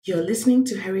You're listening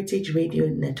to Heritage Radio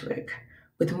Network.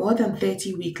 With more than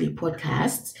 30 weekly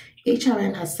podcasts,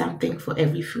 HRN has something for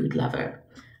every food lover.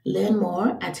 Learn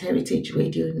more at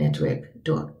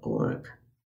heritageradionetwork.org.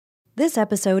 This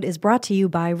episode is brought to you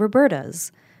by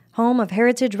Roberta's, home of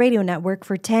Heritage Radio Network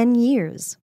for 10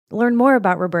 years. Learn more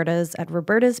about Roberta's at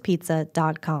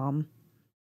robertaspizza.com.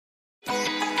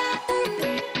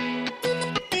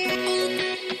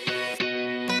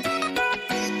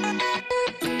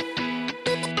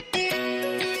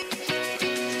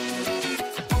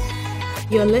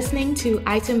 You're listening to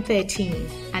Item 13,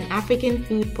 an African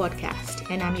food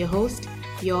podcast, and I'm your host,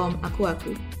 Yom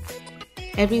Akuaku.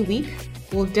 Every week,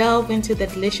 we'll delve into the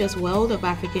delicious world of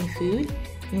African food,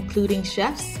 including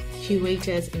chefs,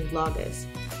 curators, and bloggers.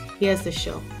 Here's the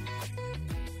show.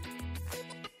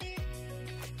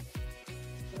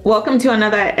 Welcome to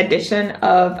another edition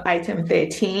of Item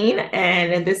 13,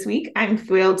 and this week, I'm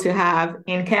thrilled to have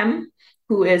Nkem,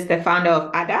 who is the founder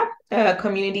of Ada, a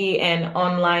community and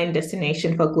online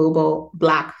destination for global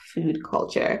Black food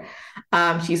culture.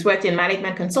 She's worked in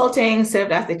management consulting,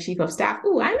 served as the chief of staff.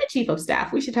 Oh, I'm a chief of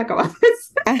staff. We should talk about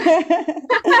this.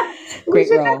 Great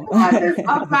role.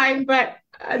 Offline, but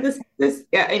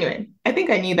anyway, I think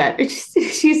I knew that.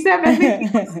 She served as the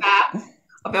chief of staff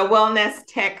of a wellness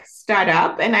tech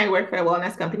startup, and I work for a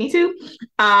wellness company too.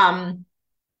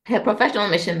 Her professional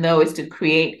mission, though, is to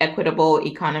create equitable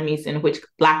economies in which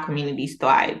Black communities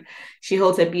thrive. She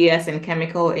holds a BS in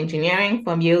chemical engineering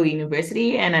from Yale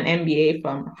University and an MBA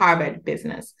from Harvard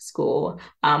Business School.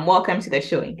 Welcome to the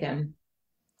show, Nkem.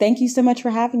 Thank you so much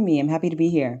for having me. I'm happy to be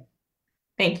here.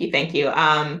 Thank you.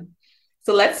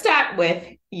 So let's start with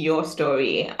your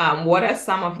story. What are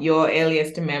some of your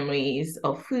earliest memories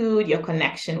of food, your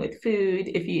connection with food,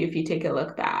 if you take a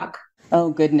look back? Oh,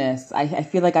 goodness. I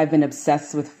feel like I've been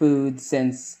obsessed with food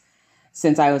since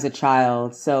I was a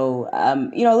child. So, a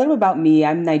little bit about me.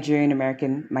 I'm Nigerian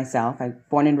American myself. I'm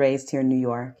born and raised here in New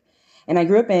York. And I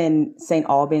grew up in St.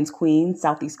 Albans, Queens,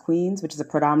 Southeast Queens, which is a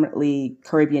predominantly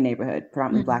Caribbean neighborhood,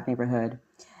 predominantly Black neighborhood.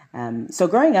 So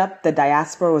growing up, the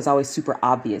diaspora was always super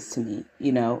obvious to me.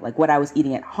 Like what I was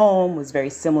eating at home was very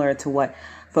similar to what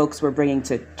folks were bringing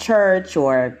to church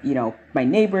or, my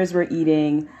neighbors were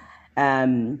eating.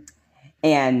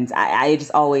 And I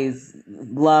just always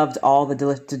loved all the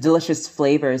delicious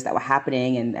flavors that were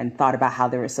happening and thought about how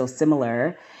they were so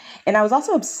similar. And I was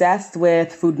also obsessed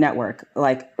with Food Network.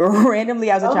 Like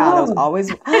randomly as a child, I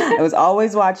was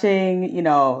always watching,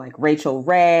 like Rachel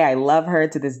Ray. I love her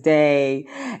to this day.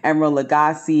 Emeril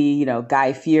Lagasse,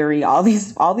 Guy Fieri, all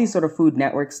these sort of Food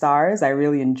Network stars. I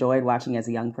really enjoyed watching as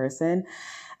a young person.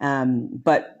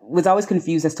 But was always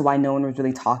confused as to why no one was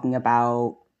really talking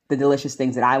about the delicious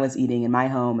things that I was eating in my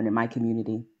home and in my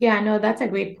community. Yeah, no, that's a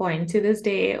great point. To this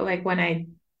day, like when I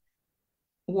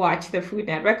watch the Food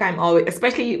Network, I'm always,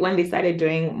 especially when they started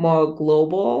doing more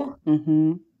global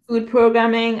food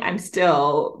programming, I'm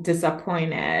still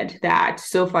disappointed that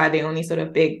so far the only sort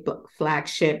of big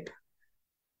flagship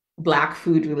Black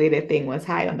food related thing was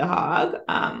High on the Hog,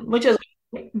 which is,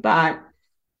 but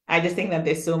I just think that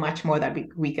there's so much more that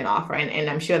we can offer. And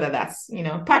I'm sure that that's,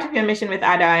 part of your mission with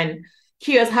Ada. And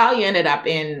curious how you ended up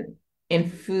in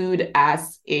food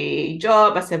as a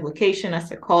job, as a vocation,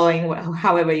 as a calling,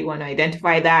 however you want to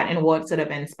identify that, and what sort of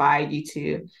inspired you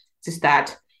to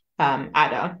start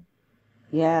Ada.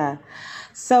 Yeah.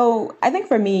 So I think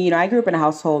for me, I grew up in a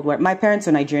household where my parents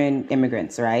are Nigerian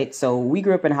immigrants, right? So we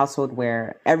grew up in a household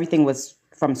where everything was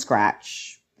from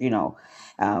scratch, and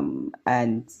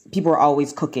people were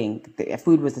always cooking.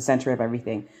 Food was the center of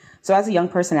everything. So as a young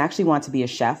person, I actually wanted to be a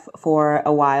chef for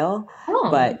a while.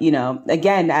 Oh. But,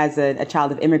 again, as a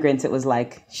child of immigrants, it was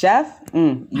like, chef,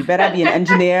 you better be an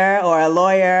engineer or a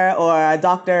lawyer or a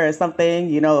doctor or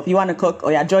something. If you want to cook,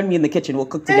 join me in the kitchen. We'll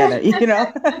cook together,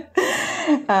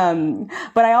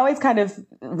 But I always kind of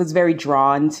was very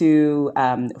drawn to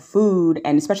food.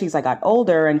 And especially as I got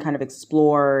older and kind of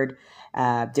explored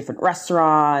different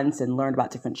restaurants and learned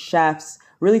about different chefs,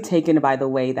 really taken by the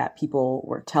way that people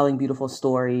were telling beautiful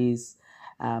stories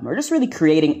or just really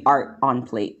creating art on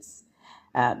plates.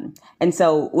 And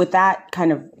so with that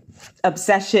kind of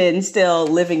obsession still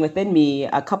living within me,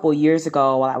 a couple years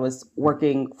ago while I was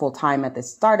working full time at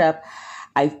this startup,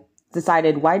 I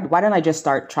decided, why don't I just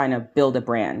start trying to build a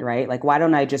brand, right? Like, why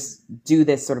don't I just do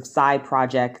this sort of side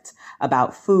project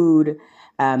about food?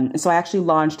 So I actually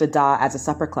launched Ada as a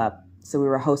supper club. So we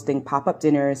were hosting pop-up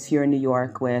dinners here in New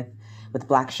York with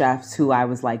Black chefs who I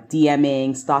was like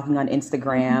DMing, stalking on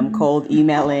Instagram, cold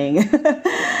emailing.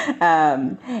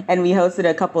 And we hosted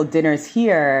a couple of dinners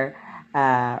here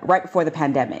right before the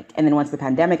pandemic. And then once the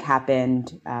pandemic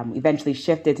happened, we eventually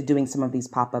shifted to doing some of these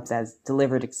pop-ups as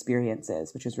delivered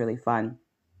experiences, which was really fun.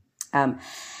 And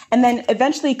then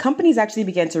eventually companies actually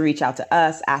began to reach out to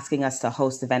us, asking us to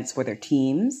host events for their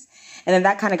teams. And then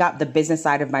that kind of got the business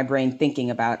side of my brain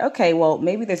thinking about, okay, well,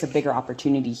 maybe there's a bigger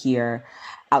opportunity here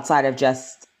outside of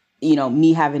just,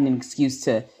 me having an excuse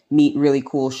to meet really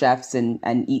cool chefs and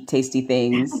eat tasty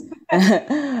things.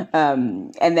 And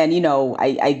then,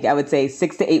 I would say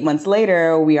 6 to 8 months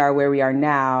later, we are where we are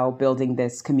now, building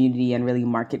this community and really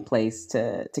marketplace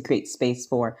to create space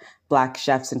for Black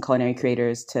chefs and culinary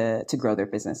creators to grow their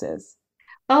businesses.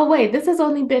 Oh, wait,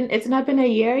 it's not been a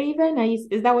year even?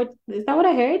 Is that what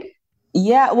I heard?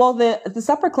 Yeah, well, the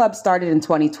Supper Club started in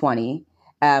 2020.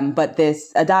 But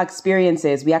this Ada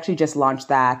Experiences, we actually just launched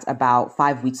that about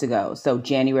 5 weeks ago. So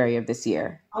January of this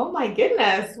year. Oh my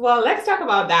goodness. Well, let's talk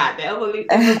about that. The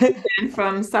evolution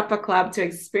from Supper Club to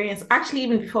Experience. Actually,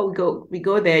 even before we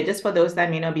go there, just for those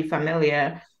that may not be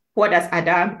familiar, what does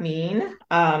Ada mean?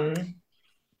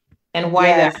 And why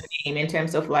that name in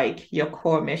terms of like your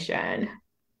core mission?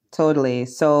 Totally.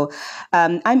 So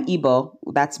I'm Igbo.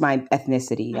 That's my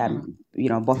ethnicity.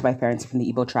 Both of my parents are from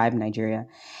the Igbo tribe in Nigeria.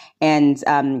 And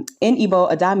in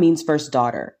Igbo, Ada means first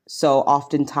daughter. So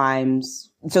oftentimes,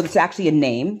 so it's actually a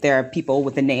name. There are people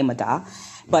with the name Ada.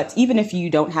 But even if you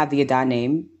don't have the Ada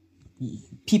name,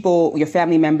 your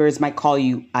family members might call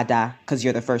you Ada because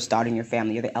you're the first daughter in your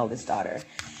family. You're the eldest daughter.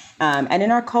 And in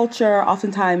our culture,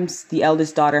 oftentimes the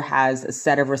eldest daughter has a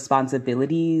set of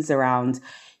responsibilities around,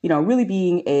 really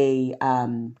being a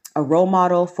role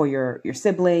model for your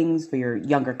siblings, for your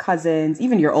younger cousins,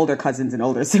 even your older cousins and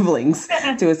older siblings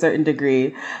to a certain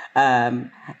degree.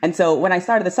 And so when I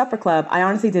started the Supper Club, I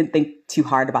honestly didn't think too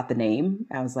hard about the name.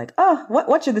 I was like, oh,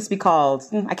 what should this be called?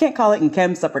 I can't call it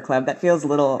Nkem Supper Club. That feels a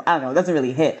little, I don't know, it doesn't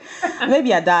really hit. Maybe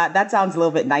that sounds a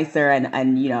little bit nicer and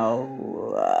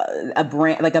a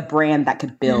brand that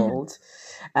could build.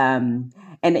 And,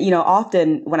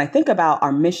 often when I think about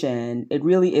our mission, it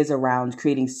really is around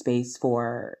creating space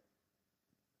for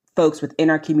folks within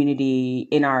our community,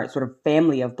 in our sort of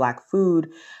family of Black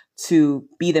food, to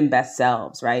be them best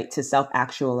selves, right? To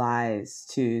self-actualize,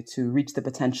 to reach the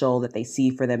potential that they see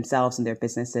for themselves and their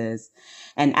businesses.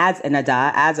 And as an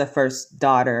Ada, as a first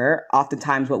daughter,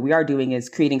 oftentimes what we are doing is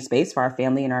creating space for our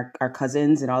family and our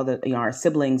cousins and all the, our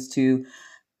siblings to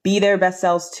be their best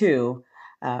selves too.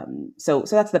 So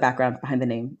that's the background behind the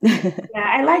name. Yeah,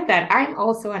 I like that. I'm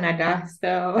also an Ada,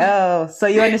 so. So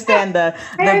you understand the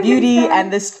beauty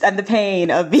and the pain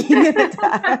of being an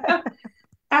Ada.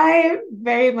 I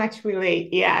very much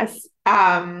relate. Yes.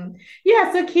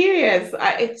 So curious.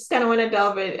 I just kind of want to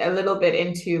delve a little bit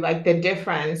into like the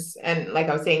difference and like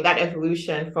I was saying, that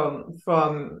evolution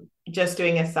from just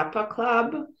doing a supper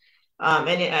club.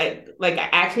 I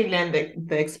actually learned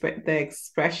the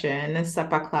expression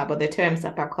supper club or the term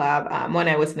supper club when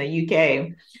I was in the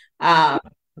UK.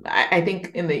 I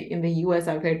think in the US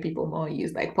I've heard people more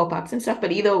use like pop-ups and stuff.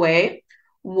 But either way,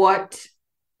 what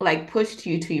like pushed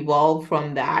you to evolve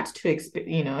from that to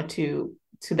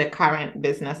to the current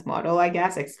business model, I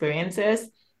guess, experiences?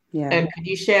 Yeah. And could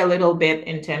you share a little bit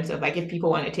in terms of like if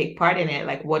people want to take part in it,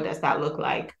 like what does that look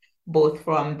like, both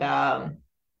from the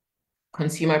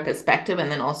consumer perspective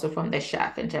and then also from the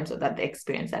chef in terms of the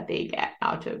experience that they get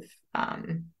out of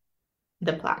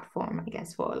the platform, I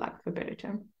guess, for lack of a better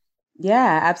term.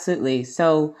 Yeah, absolutely.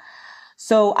 So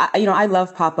I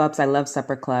love pop-ups. I love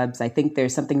supper clubs. I think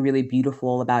there's something really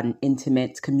beautiful about an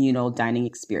intimate communal dining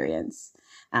experience.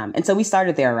 And so we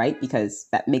started there, right? Because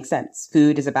that makes sense.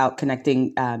 Food is about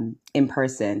connecting in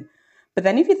person. But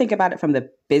then if you think about it from the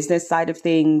business side of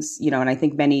things, and I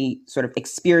think many sort of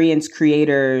experienced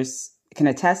creators can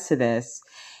attest to this,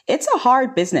 it's a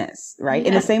hard business, right? Yeah.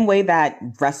 In the same way that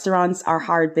restaurants are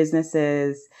hard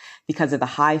businesses because of the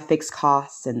high fixed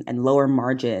costs and lower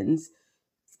margins,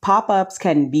 pop-ups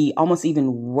can be almost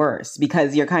even worse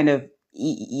because you're trying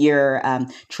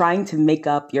to make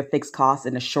up your fixed costs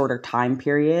in a shorter time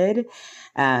period.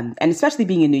 And especially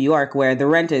being in New York where the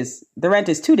rent is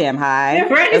too damn high.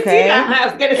 The rent is too damn high, I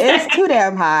was gonna say. It's too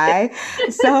damn high.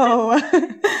 So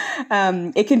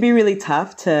it can be really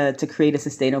tough to create a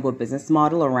sustainable business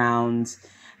model around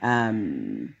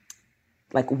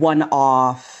like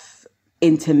one-off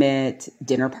intimate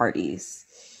dinner parties.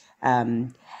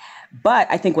 But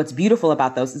I think what's beautiful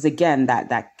about those is, again,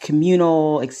 that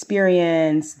communal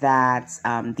experience, that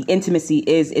the intimacy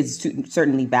is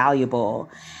certainly valuable.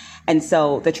 And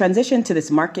so the transition to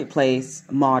this marketplace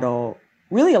model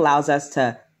really allows us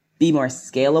to be more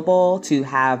scalable, to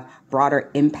have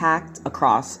broader impact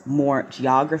across more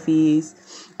geographies,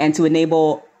 and to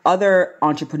enable other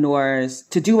entrepreneurs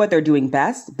to do what they're doing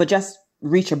best, but just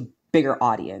reach a bigger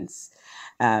audience.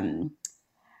 And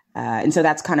so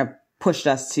that's kind of pushed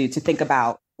us to think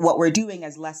about what we're doing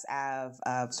as less of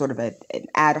sort of an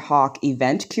ad hoc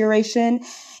event curation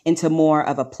into more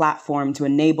of a platform to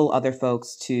enable other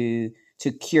folks to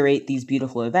curate these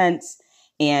beautiful events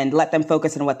and let them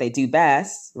focus on what they do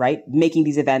best, right? Making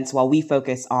these events while we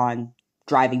focus on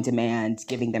driving demand,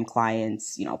 giving them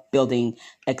clients, building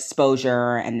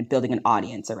exposure and building an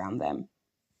audience around them.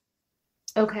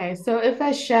 Okay, so if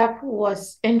a chef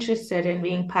was interested in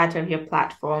being part of your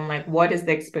platform, like what is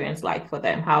the experience like for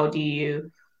them? First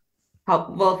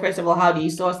of all, how do you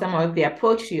source them, or if they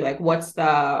approach you, like what's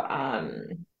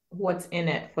in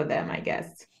it for them, I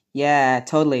guess? Yeah,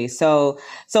 totally. So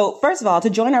first of all, to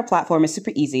join our platform is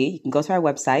super easy. You can go to our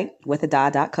website,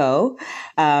 withada.co,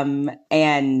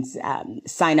 and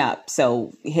sign up.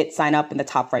 So hit sign up in the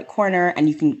top right corner, and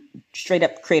you can straight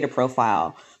up create a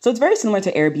profile. So it's very similar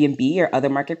to Airbnb or other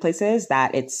marketplaces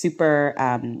that it's super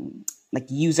like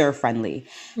user friendly,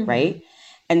 right?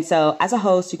 And so as a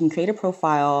host, you can create a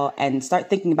profile and start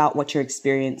thinking about what your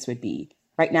experience would be.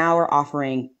 Right now, we're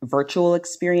offering virtual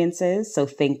experiences. So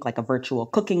think like a virtual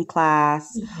cooking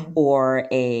class or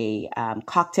a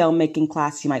cocktail making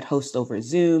class you might host over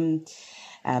Zoom.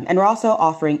 And we're also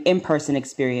offering in-person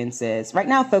experiences right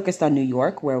now focused on New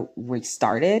York, where we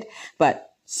started, but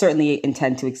certainly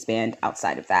intend to expand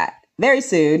outside of that very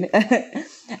soon.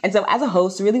 And so as a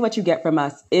host, really what you get from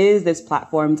us is this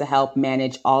platform to help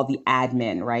manage all the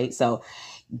admin, right? So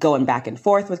going back and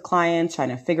forth with clients, trying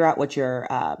to figure out what your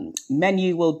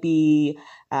menu will be,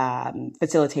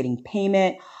 facilitating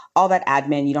payment, all that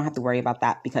admin. You don't have to worry about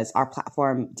that because our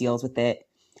platform deals with it.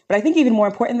 But I think even more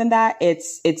important than that,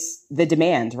 it's the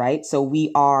demand, right? So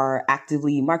we are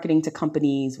actively marketing to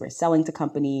companies. We're selling to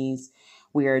companies.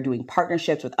 We are doing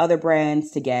partnerships with other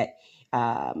brands to get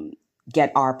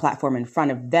our platform in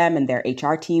front of them and their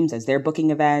HR teams as they're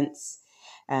booking events.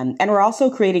 And we're also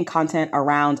creating content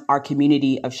around our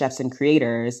community of chefs and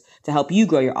creators to help you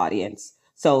grow your audience.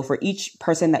 So for each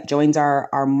person that joins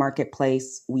our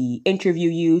marketplace, we interview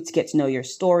you to get to know your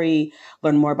story,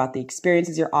 learn more about the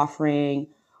experiences you're offering.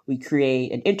 We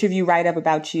create an interview write-up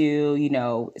about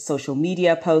you, social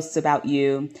media posts about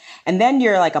you. And then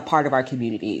you're like a part of our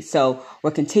community. So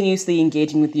we're continuously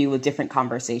engaging with you with different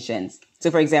conversations. So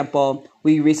for example,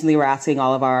 we recently were asking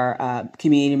all of our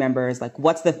community members, like,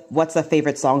 what's the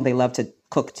favorite song they love to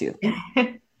cook to?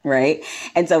 Right?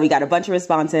 And so we got a bunch of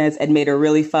responses and made a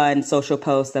really fun social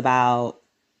post about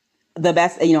the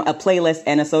best, a playlist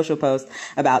and a social post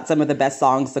about some of the best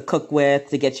songs to cook with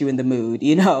to get you in the mood,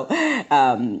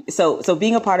 So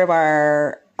being a part of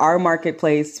our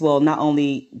marketplace will not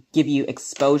only give you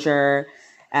exposure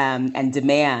and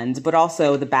demand, but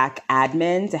also the back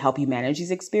admin to help you manage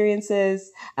these experiences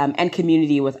and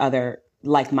community with other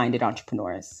like-minded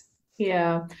entrepreneurs.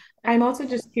 Yeah. I'm also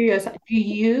just curious, do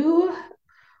you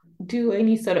do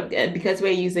any sort of, because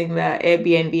we're using the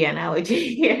Airbnb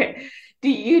analogy here, do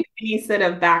you do any sort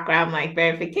of background like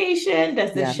verification?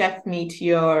 Does the chef meet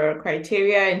your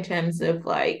criteria in terms of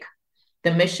like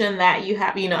the mission that you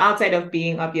have, outside of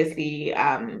being obviously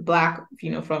Black,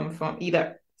 from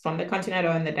either from the continent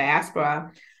or in the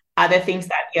diaspora? Are there things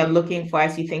that you're looking for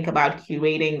as you think about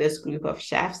curating this group of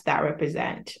chefs that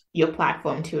represent your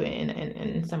platform too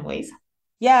in some ways?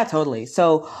 Yeah, totally.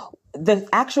 So the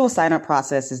actual sign-up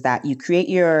process is that you create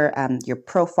your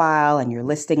profile and your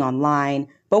listing online,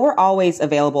 but we're always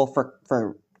available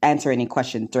for answer any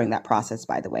questions during that process,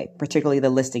 by the way, particularly the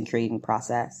listing creating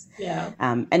process. Yeah.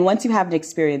 And once you have an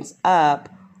experience up,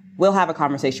 we'll have a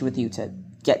conversation with you to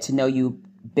get to know you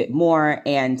a bit more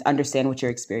and understand what your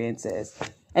experience is.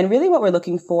 And really what we're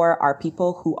looking for are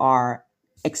people who are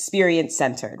experience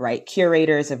centered, right?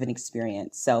 Curators of an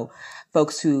experience. So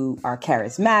folks who are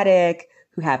charismatic,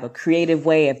 who have a creative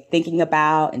way of thinking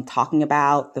about and talking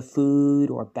about the food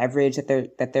or beverage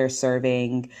that they're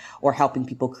serving or helping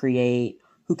people create,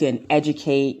 who can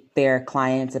educate their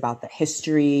clients about the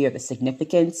history or the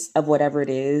significance of whatever it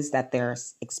is that their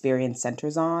experience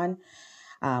centers on.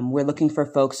 We're looking for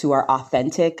folks who are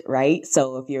authentic, right?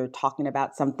 So if you're talking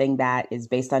about something that is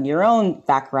based on your own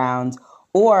background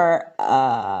or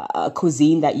a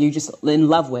cuisine that you're just in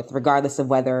love with, regardless of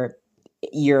whether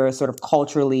you're sort of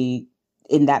culturally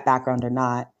in that background or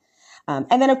not.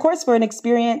 And then, of course, for an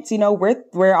experience,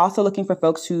 we're also looking for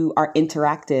folks who are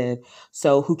interactive.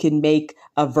 So who can make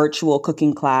a virtual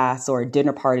cooking class or a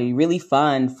dinner party really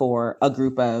fun for a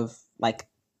group of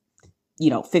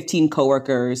 15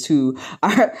 coworkers who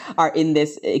are in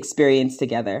this experience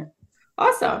together.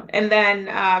 Awesome. And then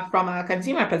from a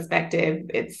consumer perspective,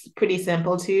 it's pretty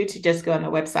simple too, to just go on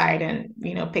the website and,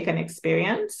 pick an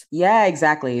experience. Yeah,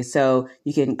 exactly. So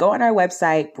you can go on our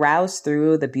website, browse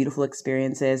through the beautiful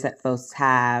experiences that folks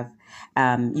have.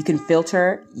 You can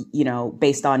filter,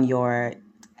 based on your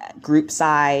group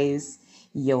size,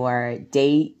 your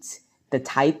date, the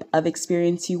type of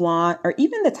experience you want, or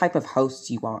even the type of host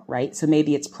you want, right? So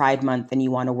maybe it's Pride Month and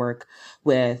you want to work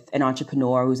with an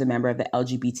entrepreneur who's a member of the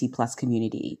LGBT plus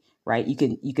community, right? You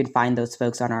can find those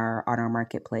folks on our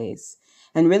marketplace.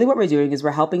 And really what we're doing is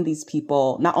we're helping these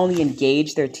people not only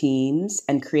engage their teams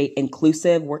and create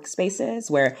inclusive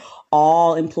workspaces where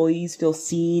all employees feel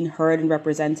seen, heard, and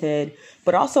represented,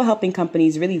 but also helping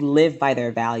companies really live by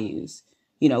their values.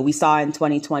 We saw in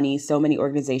 2020, so many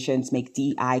organizations make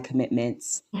DEI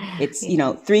commitments. It's,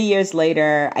 3 years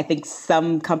later, I think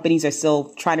some companies are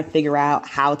still trying to figure out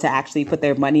how to actually put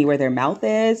their money where their mouth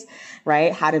is,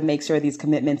 right? How to make sure these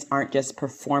commitments aren't just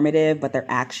performative, but they're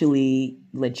actually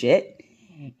legit.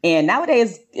 And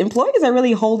nowadays, employees are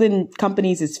really holding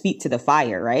companies' feet to the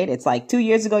fire, right? It's like 2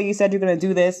 years ago, you said you're going to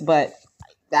do this, but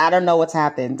I don't know what's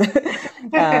happened.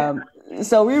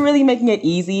 So we're really making it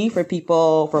easy for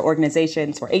people, for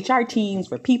organizations, for HR teams,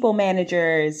 for people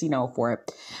managers,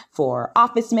 for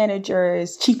office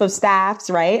managers, chief of staffs,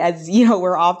 right? As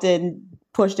we're often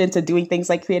pushed into doing things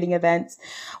like creating events.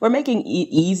 We're making it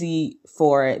easy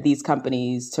for these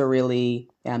companies to really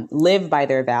live by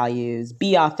their values,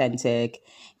 be authentic,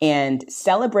 and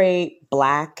celebrate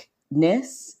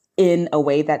Blackness in a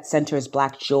way that centers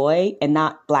Black joy and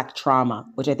not Black trauma,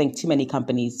 which I think too many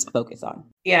companies focus on.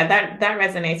 Yeah, that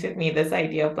resonates with me, this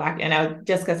idea of Black. And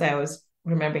just because I was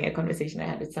remembering a conversation I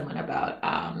had with someone about,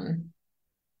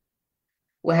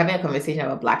 we're having a conversation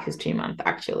about Black History Month,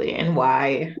 actually, and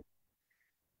why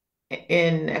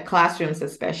in classrooms,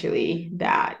 especially,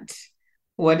 that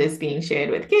what is being shared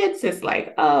with kids is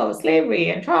like, oh, slavery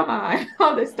and trauma and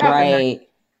all this stuff. Right.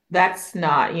 That's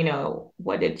not,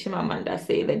 what did Chimamanda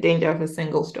say? The danger of a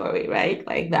single story, right?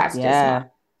 Like that's just not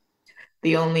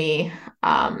the only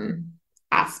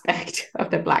aspect of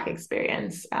the Black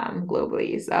experience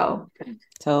globally. So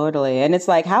totally. And it's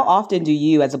like, how often do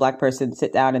you as a Black person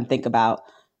sit down and think about,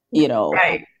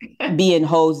 right. being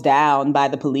hosed down by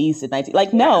the police at 19?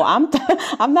 Like, no,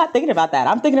 I'm not thinking about that.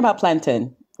 I'm thinking about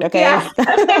plantain. Okay. Yeah.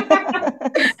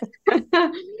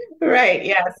 Right.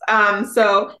 Yes.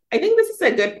 So I think this is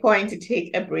a good point to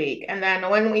take a break. And then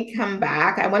when we come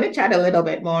back, I want to chat a little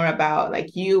bit more about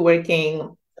like you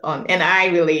working on, and I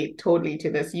relate totally to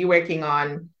this, you working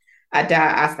on that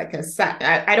as like a side.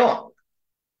 I don't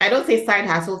say side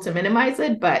hustle to minimize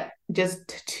it, but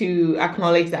just to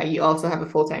acknowledge that you also have a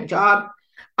full-time job.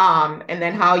 And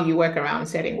then how you work around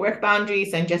setting work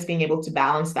boundaries and just being able to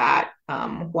balance that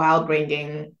while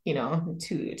bringing,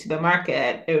 to the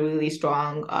market a really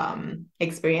strong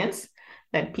experience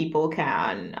that people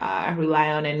can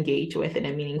rely on and engage with in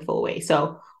a meaningful way.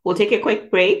 So we'll take a quick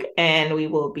break and we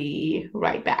will be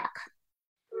right back.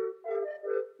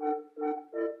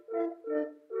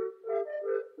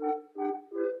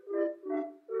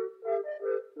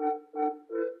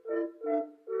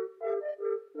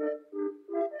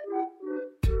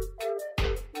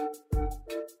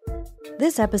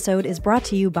 This episode is brought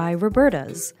to you by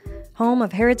Roberta's, home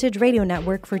of Heritage Radio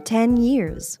Network for 10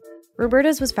 years.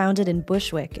 Roberta's was founded in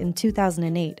Bushwick in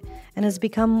 2008 and has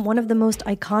become one of the most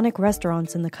iconic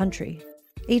restaurants in the country.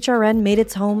 HRN made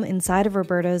its home inside of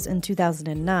Roberta's in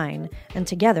 2009, and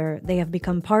together they have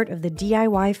become part of the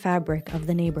DIY fabric of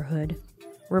the neighborhood.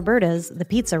 Roberta's, the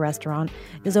pizza restaurant,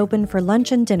 is open for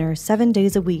lunch and dinner 7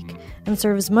 days a week and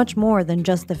serves much more than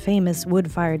just the famous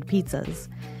wood-fired pizzas.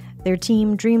 Their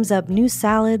team dreams up new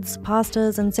salads,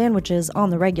 pastas, and sandwiches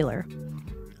on the regular.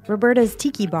 Roberta's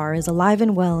Tiki Bar is alive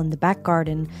and well in the back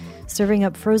garden, serving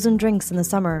up frozen drinks in the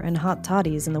summer and hot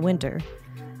toddies in the winter.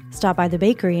 Stop by the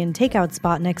bakery and takeout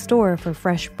spot next door for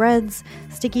fresh breads,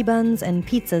 sticky buns, and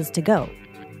pizzas to go.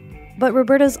 But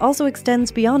Roberta's also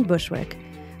extends beyond Bushwick,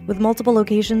 with multiple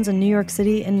locations in New York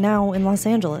City and now in Los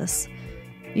Angeles.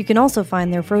 You can also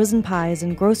find their frozen pies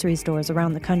in grocery stores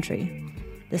around the country.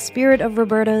 The spirit of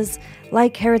Roberta's,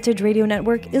 like Heritage Radio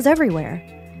Network, is everywhere.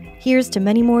 Here's to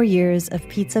many more years of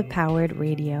pizza-powered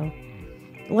radio.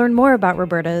 Learn more about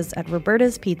Roberta's at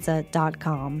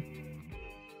robertaspizza.com.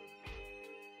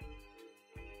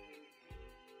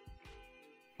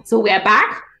 So we are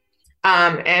back,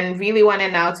 and really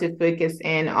wanted now to focus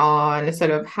in on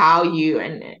sort of how you,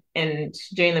 and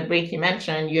during the break you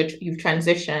mentioned you've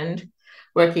transitioned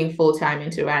working full-time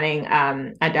into running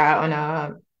Ada on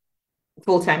a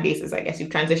full-time basis, I guess you've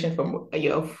transitioned from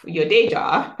your day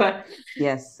job,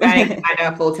 yes, right, kind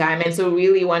of full-time. And so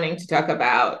really wanting to talk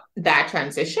about that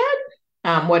transition,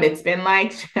 what it's been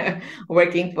like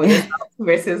working for yourself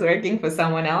versus working for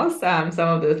someone else, some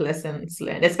of those lessons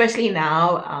learned, especially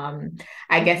now,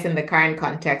 I guess in the current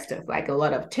context of like a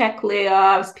lot of tech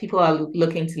layoffs, people are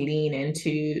looking to lean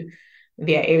into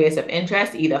their areas of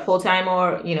interest, either full-time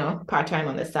or, part-time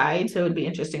on the side. So it would be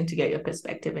interesting to get your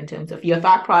perspective in terms of your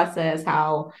thought process,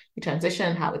 how you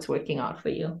transition, how it's working out for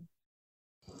you.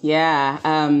 Yeah.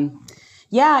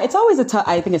 Yeah, it's always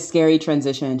I think a scary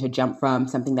transition to jump from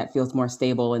something that feels more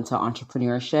stable into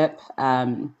entrepreneurship.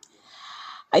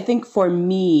 I think for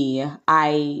me,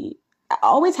 I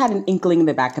always had an inkling in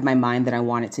the back of my mind that I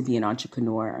wanted to be an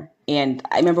entrepreneur. And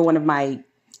I remember one of my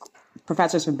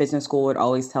professors from business school would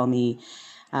always tell me,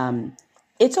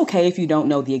 it's okay if you don't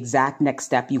know the exact next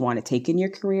step you want to take in your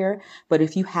career, but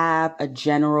if you have a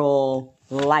general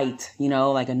light,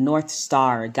 like a North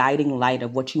Star, a guiding light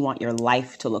of what you want your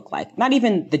life to look like, not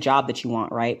even the job that you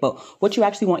want, right? But what you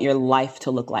actually want your life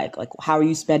to look like how are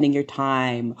you spending your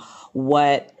time?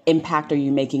 What impact are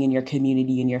you making in your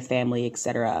community, in your family, et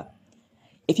cetera?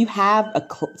 If you have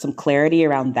some clarity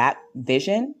around that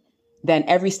vision, then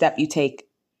every step you take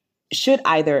should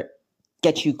either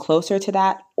get you closer to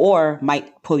that or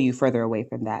might pull you further away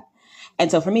from that. And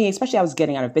so for me, especially I was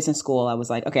getting out of business school, I was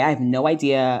like, okay, I have no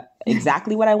idea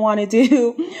exactly what I want to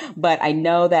do, but I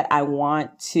know that I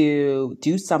want to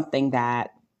do something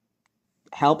that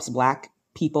helps Black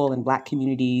people and Black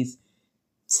communities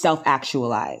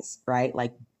self-actualize, right?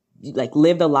 Like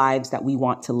live the lives that we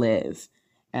want to live.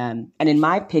 And in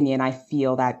my opinion, I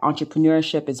feel that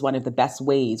entrepreneurship is one of the best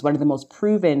ways, one of the most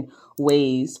proven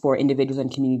ways for individuals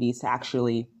and communities to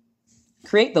actually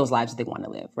create those lives that they want to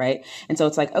live, right? And so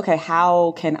it's like, okay,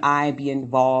 how can I be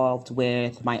involved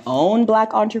with my own Black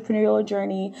entrepreneurial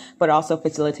journey, but also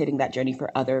facilitating that journey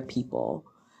for other people?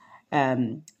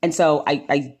 And so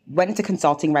I went into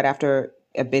consulting right after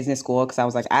a business school because I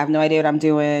was like, I have no idea what I'm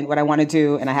doing, what I want to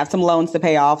do, and I have some loans to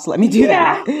pay off. So let me do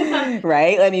that,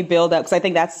 right? Let me build up, because I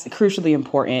think that's crucially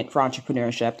important for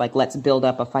entrepreneurship. Like, let's build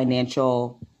up a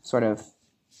financial sort of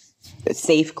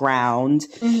safe ground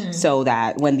so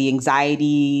that when the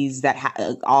anxieties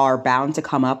that are bound to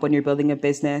come up when you're building a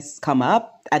business come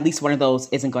up, at least one of those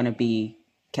isn't going to be,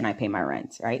 can I pay my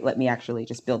rent, right? Let me actually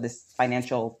just build this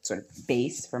financial sort of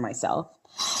base for myself.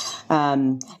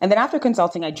 And then after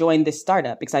consulting, I joined this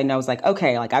startup because I was like,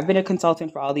 okay, like I've been a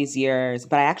consultant for all these years,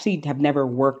 but I actually have never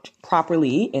worked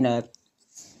properly in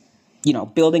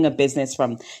building a business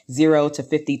from 0 to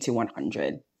 50 to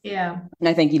 100. Yeah. And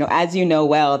I think, as you know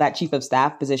well, that chief of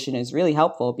staff position is really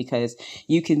helpful because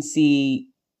you can see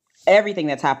everything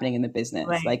that's happening in the business.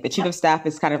 Right. Like the chief of staff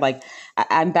is kind of like,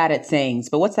 I'm bad at sayings,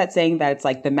 but what's that saying that it's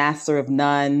like the master of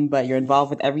none, but you're involved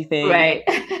with everything? Right.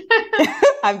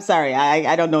 I'm sorry,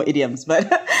 I don't know idioms, but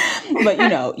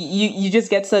you just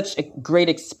get such a great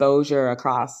exposure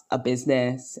across a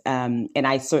business. And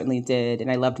I certainly did.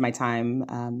 And I loved my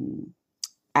time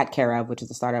at Care/of, which is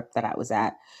a startup that I was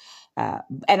at.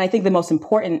 And I think one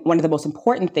of the most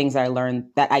important things that I learned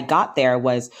that I got there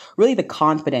was really the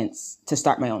confidence to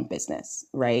start my own business,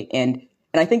 right? And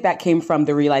I think that came from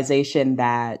the realization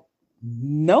that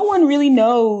no one really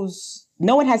knows,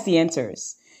 no one has the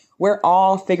answers. We're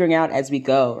all figuring out as we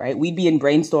go, right? We'd be in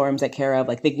brainstorms at Care/of,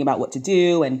 like thinking about what to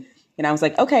do. And I was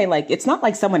like, okay, like it's not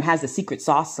like someone has the secret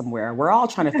sauce somewhere. We're all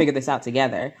trying to figure this out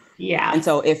together. Yeah. And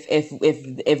so if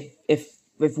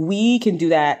we can do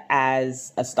that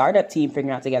as a startup team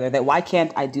figuring out together, that why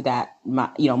can't I do that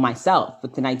myself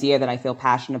with an idea that I feel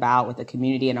passionate about, with a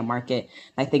community and a market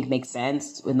I think makes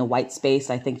sense, in the white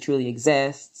space I think truly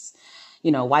exists.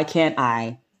 Why can't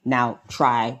I now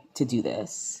try to do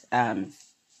this?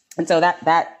 And so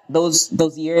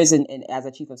those years and as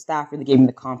a chief of staff really gave me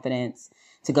the confidence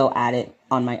to go at it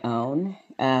on my own.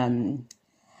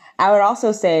 I would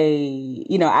also say,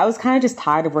 I was kind of just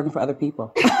tired of working for other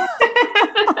people.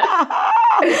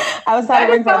 I was tired of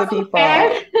working for other people.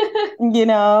 I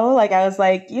was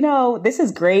like, this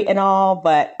is great and all,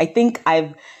 but I think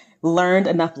I've learned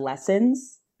enough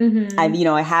lessons. Mm-hmm.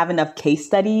 I have enough case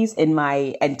studies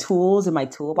and tools in my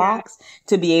toolbox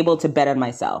to be able to bet on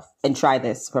myself and try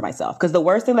this for myself. Because the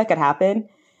worst thing that could happen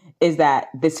is that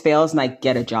this fails and I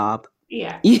get a job.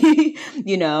 Yeah.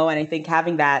 And I think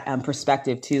having that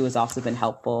perspective too has also been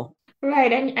helpful.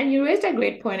 Right. And you raised a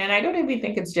great point. And I don't even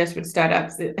think it's just with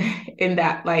startups in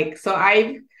that, so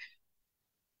I've,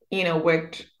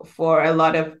 worked for a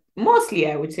lot of,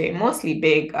 mostly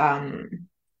big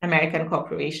American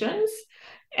corporations.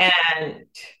 And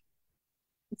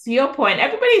to your point,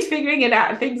 everybody's figuring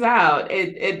things out.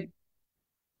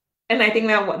 And I think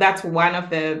that that's one of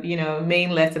the,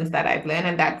 main lessons that I've learned,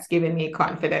 and that's given me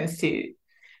confidence to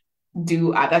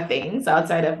do other things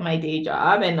outside of my day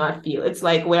job and not feel it's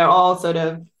like we're all sort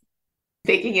of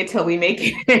taking it till we make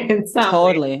it in some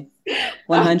Totally.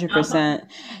 100%.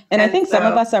 And I think some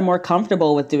of us are more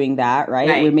comfortable with doing that,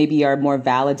 right? We maybe are more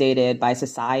validated by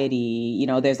society. You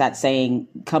know, there's that saying,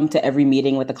 come to every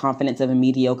meeting with the confidence of a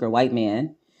mediocre white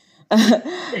man.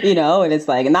 You know, and it's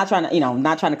like, not trying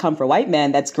to come for white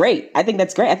men. That's great. I think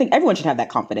that's great. I think everyone should have that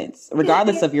confidence,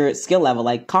 regardless of your skill level.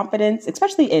 Like confidence,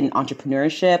 especially in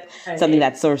entrepreneurship, something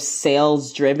that's sort of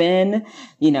sales driven,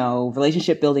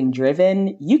 relationship building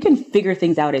driven. You can figure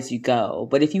things out as you go.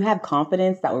 But if you have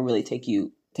confidence, that will really take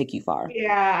you far.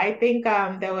 Yeah, I think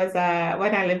there was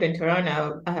when I lived in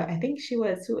Toronto, I think who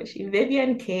was she?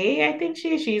 Vivian Kay. I think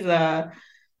she's a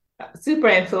super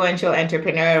influential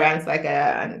entrepreneur, runs like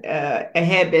a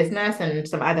hair business and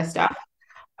some other stuff.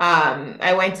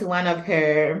 I went to one of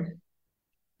her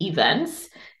events,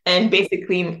 and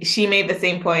basically she made the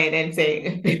same point and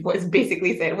saying, it was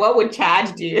basically said, what would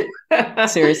Chad do?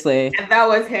 Seriously. And that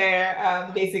was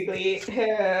her basically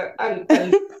her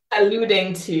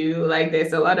alluding to, like,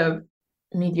 there's a lot of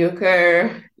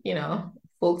mediocre,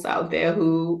 folks out there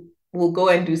who will go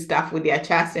and do stuff with their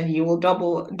chest, and you will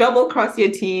double cross your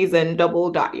T's and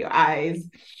double dot your I's.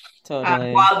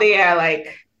 Totally. While they are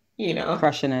like,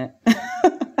 crushing it.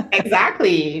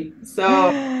 Exactly. So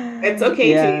it's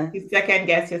okay to second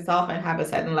guess yourself and have a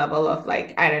certain level of,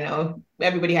 like, I don't know,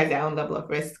 everybody has their own level of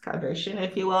risk aversion,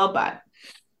 if you will, but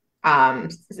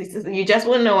you just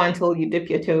won't know until you dip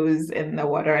your toes in the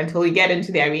water, until you get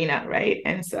into the arena, right?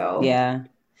 And so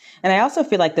and I also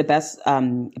feel like the best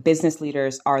business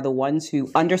leaders are the ones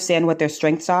who understand what their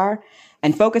strengths are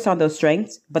and focus on those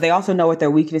strengths, but they also know what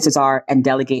their weaknesses are and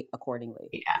delegate accordingly.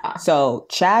 Yeah. So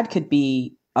Chad could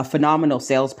be a phenomenal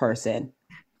salesperson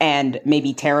and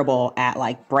maybe terrible at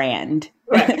like brand,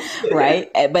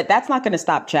 right? But that's not going to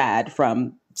stop Chad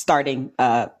from starting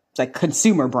like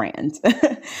consumer brand.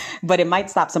 But it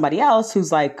might stop somebody else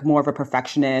who's like more of a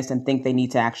perfectionist and think they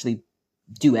need to actually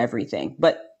do everything.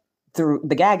 But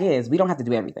the gag is we don't have to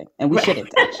do everything, and we shouldn't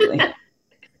actually.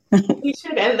 We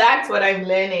should, and that's what I'm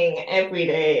learning every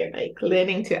day, like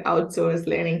learning to outsource,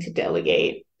 learning to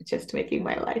delegate, just making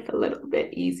my life a little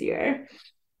bit easier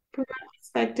from that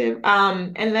perspective.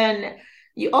 And then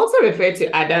you also referred to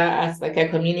Ada as like a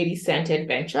community-centered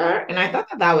venture, and I thought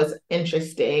that was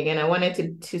interesting, and I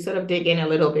wanted to sort of dig in a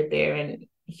little bit there and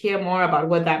hear more about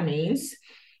what that means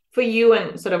for you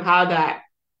and sort of how that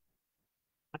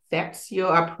affects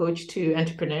your approach to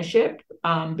entrepreneurship,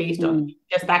 based on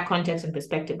just that context and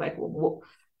perspective. Like,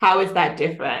 how is that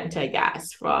different, I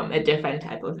guess, from a different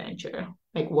type of venture?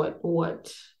 Like,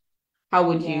 how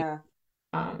would you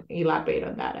elaborate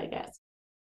on that, I guess?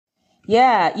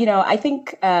 Yeah, I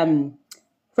think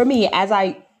for me, as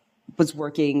I was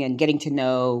working and getting to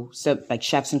know like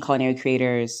chefs and culinary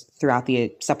creators throughout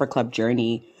the Supper Club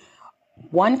journey,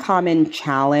 one common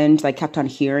challenge I kept on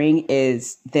hearing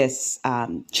is this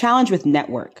challenge with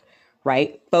network,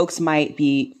 right? Folks might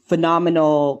be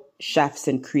phenomenal chefs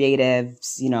and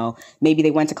creatives, maybe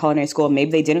they went to culinary school, maybe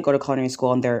they didn't go to culinary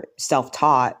school and they're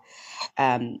self-taught.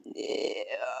 And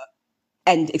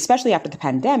especially after the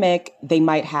pandemic, they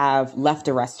might have left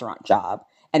a restaurant job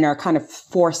and are kind of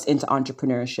forced into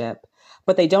entrepreneurship,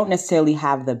 but they don't necessarily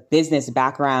have the business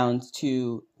background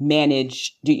to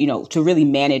manage, to really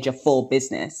manage a full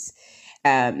business.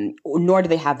 Nor do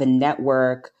they have the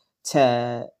network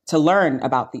to learn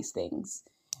about these things.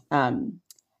 And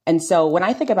so when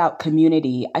I think about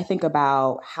community, I think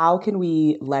about how can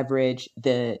we leverage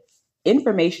the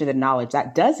information and knowledge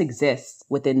that does exist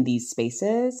within these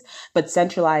spaces, but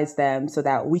centralize them so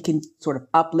that we can sort of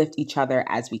uplift each other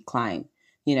as we climb.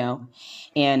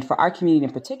 And for our community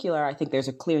in particular, I think there's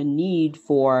a clear need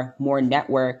for more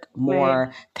network,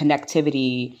 more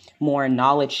connectivity, more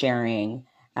knowledge sharing.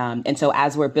 And so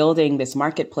as we're building this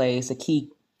marketplace, a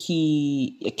key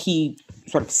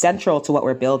sort of central to what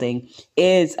we're building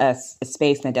is a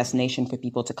space and a destination for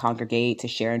people to congregate, to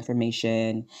share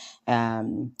information,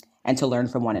 and to learn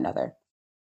from one another.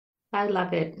 I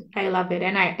love it.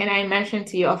 And I mentioned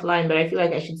to you offline, but I feel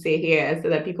like I should say here so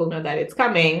that people know that it's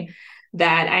coming,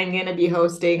 that I'm going to be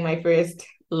hosting my first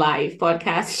live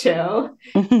podcast show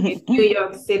in New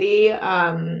York City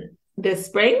this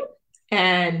spring.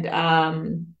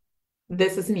 And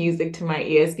this is music to my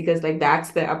ears because, like,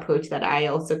 that's the approach that I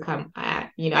also come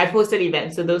at. I've hosted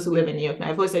events. So those who live in New York,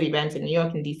 I've hosted events in New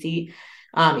York and DC,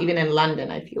 even in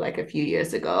London, I feel like a few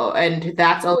years ago. And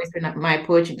that's always been my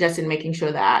approach, just in making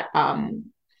sure that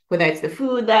whether it's the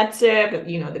food that's served,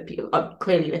 the people,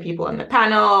 clearly the people on the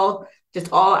panel,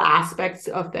 just all aspects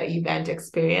of the event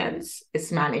experience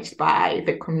is managed by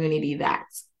the community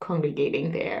that's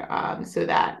congregating there, so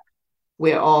that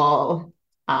we're all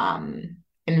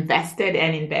invested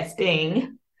and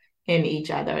investing in each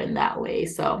other in that way.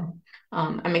 So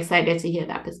I'm excited to hear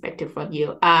that perspective from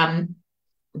you.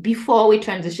 Before we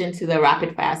transition to the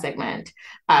rapid fire segment,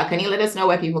 can you let us know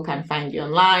where people can find you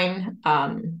online,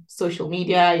 social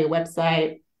media, your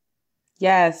website?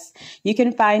 Yes, you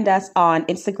can find us on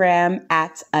Instagram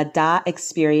at Ada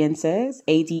Experiences,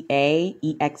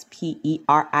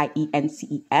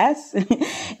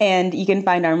 ADAEXPERIENCES. And you can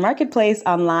find our marketplace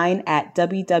online at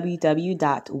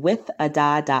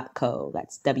www.withada.co.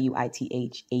 That's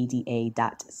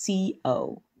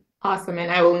WITHADA.co. Awesome.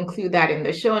 And I will include that in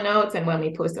the show notes and when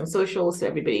we post on social, so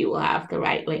everybody will have the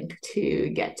right link to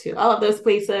get to all of those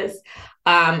places.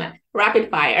 Rapid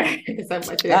fire, because I'm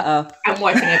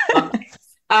watching it.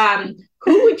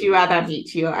 Who would you rather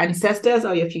meet, your ancestors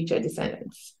or your future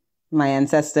descendants? My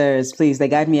ancestors, please. They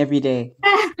guide me every day.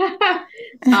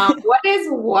 What is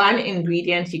one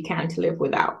ingredient you can't live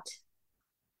without?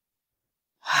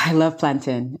 I love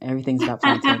plantain. Everything's about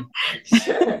plantain.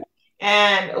 Sure.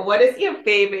 And what is your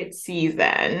favorite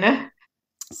season?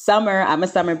 Summer. I'm a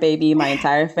summer baby. My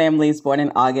entire family is born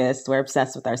in August. We're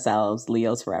obsessed with ourselves.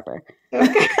 Leos forever.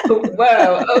 Okay.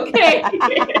 Whoa. Okay.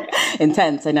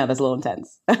 Intense. I know that's a little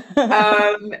intense.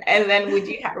 And then would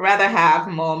you rather have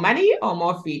more money or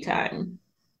more free time?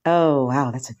 Oh, wow.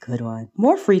 That's a good one.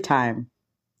 More free time.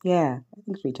 Yeah, I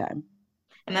think free time.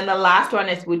 And then the last one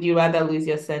is, would you rather lose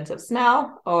your sense of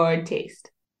smell or taste?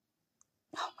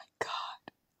 Oh my God.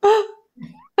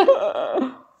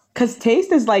 Because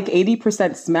taste is like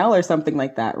 80% smell or something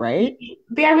like that, right?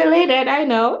 They're related, I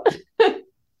know.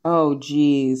 Oh,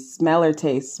 geez. Smell or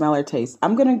taste. I'm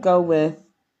going to go with,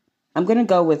 oh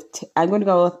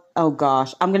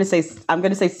gosh. I'm going to say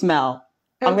smell.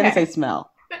 Okay. I'm going to say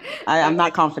smell. I'm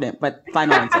not confident, but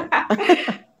final answer.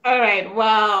 All right.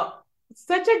 Well,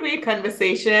 such a great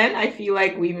conversation. I feel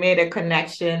like we made a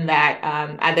connection that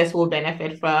others will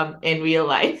benefit from in real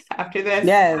life after this.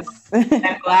 Yes.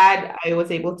 I'm glad I was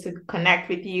able to connect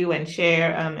with you and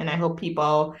share. And I hope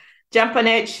people jump on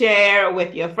it, share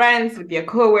with your friends, with your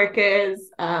coworkers,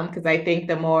 because I think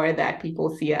the more that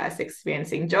people see us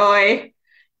experiencing joy,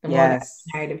 the more that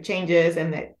narrative changes,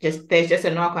 and that there's just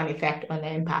a knock-on effect on the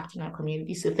impact in our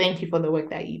community. So thank you for the work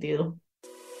that you do.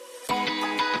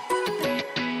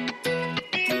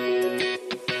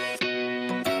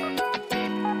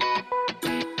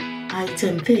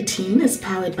 Item 13 is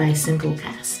powered by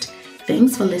Simplecast.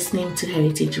 Thanks for listening to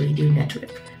Heritage Radio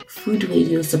Network, food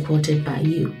radio supported by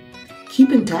you.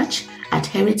 Keep in touch at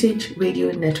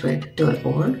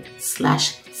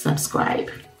heritageradionetwork.org/subscribe.